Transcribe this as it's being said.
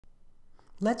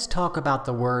Let's talk about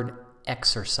the word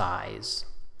exercise.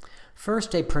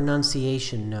 First, a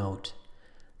pronunciation note.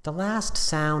 The last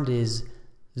sound is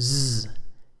z,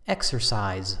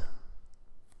 exercise.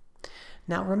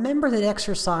 Now remember that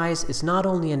exercise is not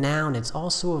only a noun, it's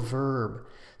also a verb.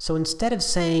 So instead of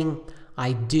saying,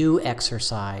 I do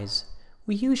exercise,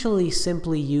 we usually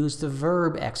simply use the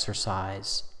verb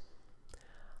exercise.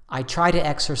 I try to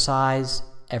exercise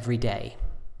every day.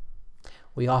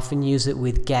 We often use it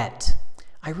with get.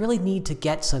 I really need to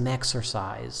get some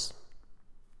exercise.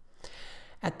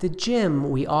 At the gym,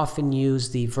 we often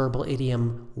use the verbal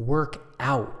idiom work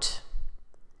out.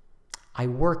 I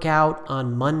work out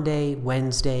on Monday,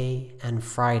 Wednesday, and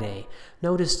Friday.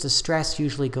 Notice the stress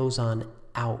usually goes on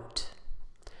out.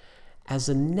 As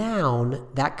a noun,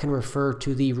 that can refer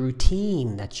to the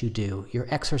routine that you do, your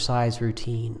exercise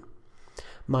routine.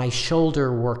 My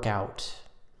shoulder workout,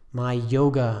 my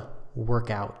yoga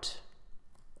workout.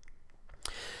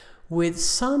 With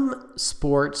some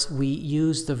sports, we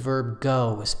use the verb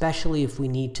go, especially if we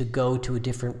need to go to a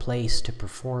different place to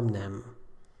perform them.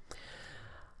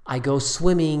 I go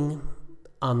swimming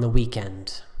on the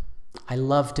weekend. I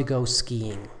love to go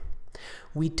skiing.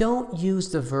 We don't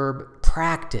use the verb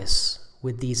practice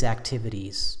with these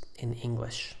activities in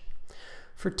English.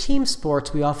 For team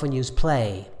sports, we often use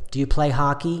play. Do you play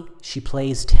hockey? She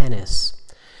plays tennis.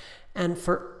 And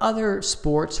for other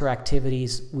sports or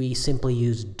activities, we simply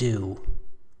use do.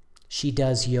 She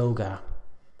does yoga.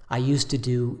 I used to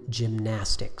do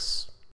gymnastics.